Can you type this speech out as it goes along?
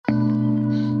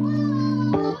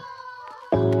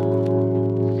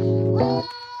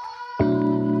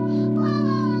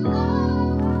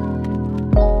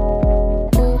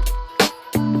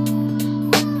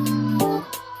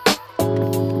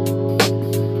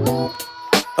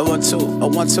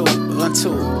one, two,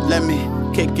 let me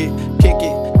kick it,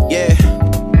 yeah.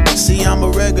 See, I'm a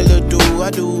regular dude,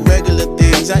 I do regular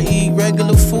things. I eat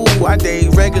regular food, I date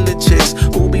regular chicks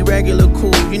who be regular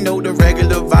cool. You know the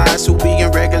regular vibes, who be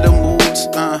in regular moods.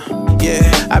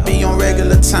 Yeah, I be on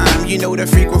regular time. You know the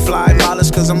frequent fly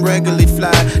mollusk, cause I'm regularly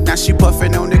fly. Now she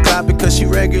puffin' on the cloud because she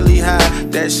regularly high.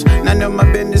 That's none of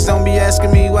my business, don't be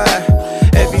asking me why.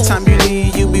 Every time you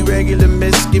leave, you be regular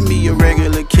miss. Give me a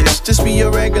regular kiss, just be a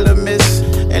regular miss.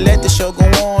 And let the show go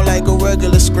on like a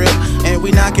regular script. And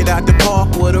we knock it out the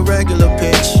park with a regular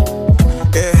pitch.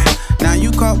 Yeah, now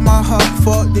you caught my heart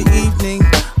for the evening.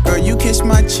 Girl, you kiss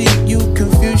my cheek, you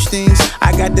confuse things.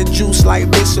 I got the juice like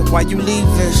Bishop, why you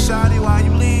leaving? Shawty, why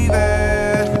you leaving?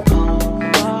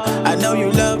 I know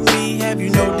you love me, have you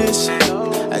noticed?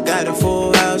 I got a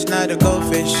full house, not a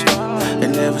goldfish.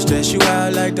 And never stress you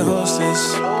out like the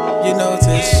hostess. You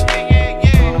notice?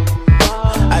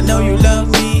 I know you love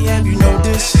me, have you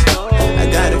noticed? I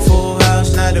got a full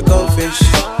house, not a goldfish.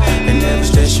 And never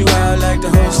stress you out like the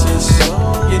hostess.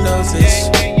 You notice?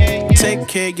 Take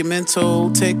care of your mental,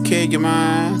 take care of your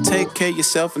mind. Take care of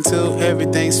yourself until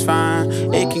everything's fine.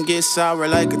 It can get sour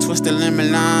like a twisted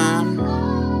lemon lime.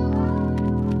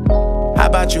 How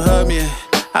about you hug me?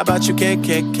 How about you kick?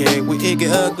 When it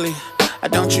get ugly, I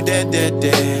don't you dare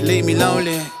leave me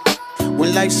lonely.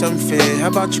 When life's unfair, how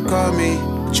about you call me?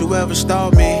 Would you ever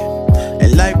stall me?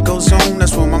 And life goes on,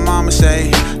 that's what my mama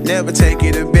say. Never take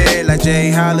it to bed like Jay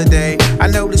Holiday. I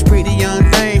know this pretty young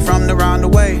thing from around the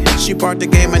way. She bought the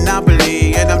game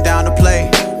Monopoly and I'm down to play.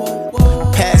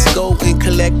 Pass, go and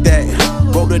collect that.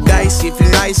 Roll the dice, if you're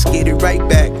nice, get it right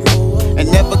back.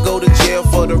 And never go to jail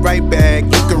for the right bag.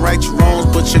 You can right your wrongs,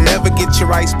 but you never get your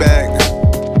rights back.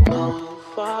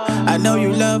 I know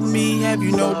you love me, have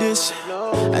you noticed?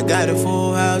 I got a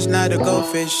full house, not a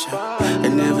goldfish.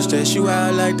 And never stress you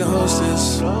out like the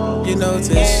hostess. You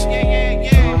notice?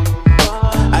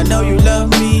 I know you love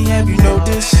me, have you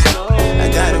noticed? I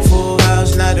got a full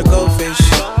house, not a goldfish.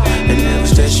 And never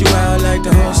stress you out like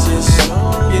the hostess.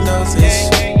 You notice?